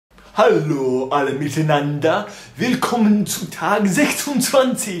Hallo alle miteinander, willkommen zu Tag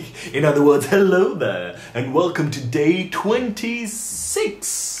 26. In other words, hello there, and welcome to day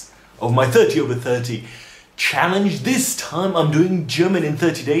 26 of my 30 over 30 challenge. This time I'm doing German in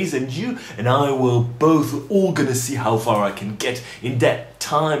 30 days, and you and I will both all gonna see how far I can get in that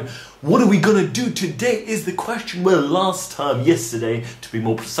time. What are we gonna do today is the question. Well, yesterday, to be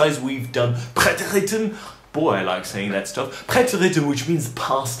more precise, we've done Präteritum. Boy, I like saying that stuff. Präteritum, which means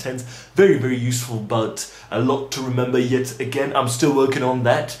past tense. Very, very useful, but a lot to remember yet again. I'm still working on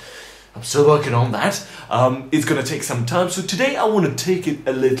that. It's gonna take some time. So today I want to take it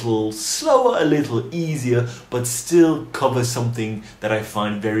a little slower, a little easier, but still cover something that I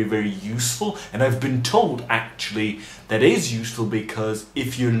find very, very useful. And I've been told, actually, that is useful because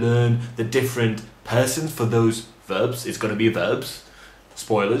if you learn the different persons for those verbs, it's gonna be verbs.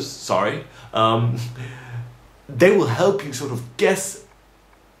 Spoilers, sorry. They will help you sort of guess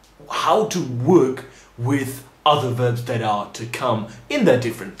how to work with other verbs that are to come in their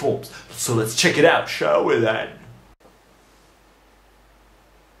different forms. So let's check it out, shall we then?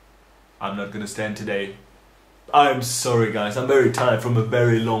 I'm not gonna stand today. I'm sorry guys, I'm very tired from a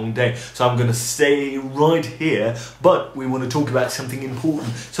very long day, so I'm gonna stay right here, but we want to talk about something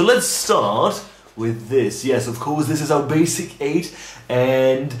important. So let's start with this. Yes, of course, this is our basic 8,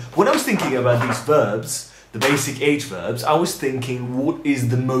 and when I was thinking about these verbs, the basic 8 verbs, I was thinking what is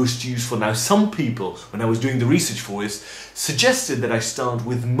the most useful. Now some people, when I was doing the research for this, suggested that I start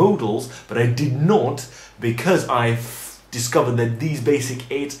with modals, but I did not, because I've discovered that these basic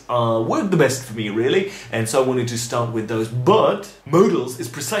 8 work the best for me really, and so I wanted to start with those. But modals is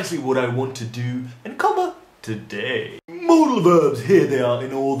precisely what I want to do and cover today. Modal verbs, here they are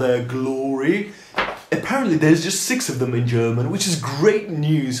in all their glory. Apparently there's just 6 of them in German, which is great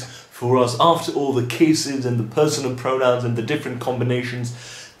news for us. After all the cases and the personal pronouns and the different combinations,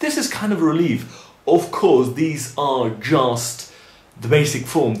 this is kind of a relief. Of course, these are just the basic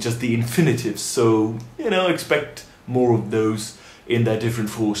form, just the infinitives, so, you know, expect more of those in their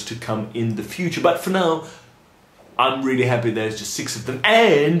different forms to come in the future. But for now, I'm really happy there's just 6 of them,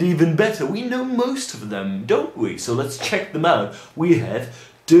 and even better, we know most of them, don't we? So let's check them out. We have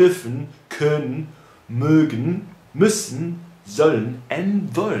dürfen, können, mögen, müssen, sollen,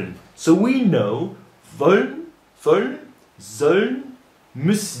 and wollen. So we know wollen, sollen,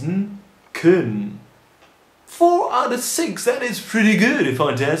 müssen, können. 4 out of 6, that is pretty good if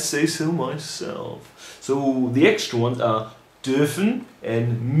I dare say so myself. So the extra ones are dürfen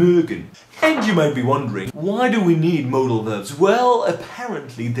and mögen. And you might be wondering, why do we need modal verbs? Well,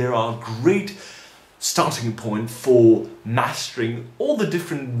 apparently there are great starting point for mastering all the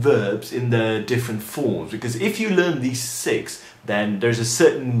different verbs in their different forms, because if you learn these 6, then there's a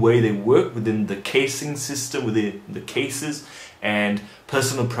certain way they work within the casing system, within the cases and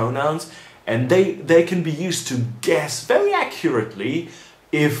personal pronouns, and they can be used to guess very accurately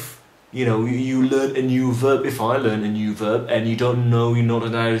if, you know, you learn a new verb. If I learn a new verb and you don't know, you're not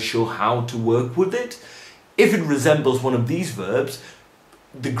entirely sure how to work with it, if it resembles one of these verbs,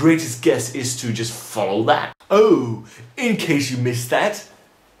 the greatest guess is to just follow that. Oh, in case you missed that,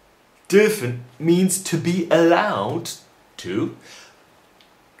 dürfen means to be allowed to,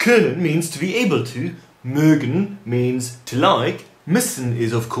 können means to be able to, mögen means to like, müssen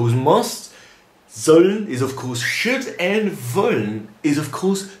is of course must, sollen is of course should, and wollen is of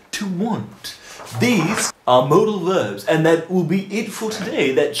course to want. These are modal verbs, and that will be it for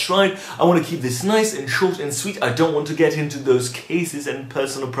today. That's right, I want to keep this nice and short and sweet. I don't want to get into those cases and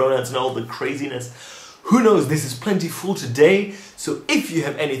personal pronouns and all the craziness. Who knows, this is plenty for today. So if you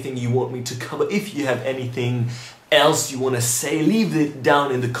have anything you want me to cover, if you have anything else you want to say, leave it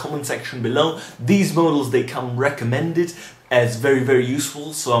down in the comment section below. These modals, they come recommended as very, very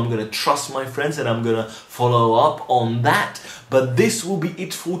useful, so I'm gonna trust my friends and I'm gonna follow up on that. But this will be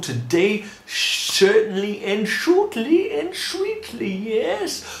it for today, certainly and shortly and sweetly,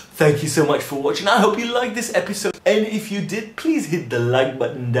 yes. Thank you so much for watching. I hope you liked this episode, and if you did, please hit the like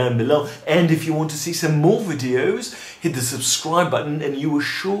button down below. And if you want to see some more videos, hit the subscribe button and you will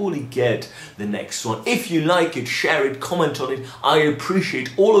surely get the next one. If you like it, share it, comment on it. I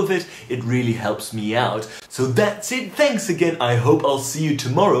appreciate all of it. It really helps me out. So that's it. Thanks again. I hope I'll see you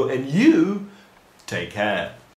tomorrow, and you take care.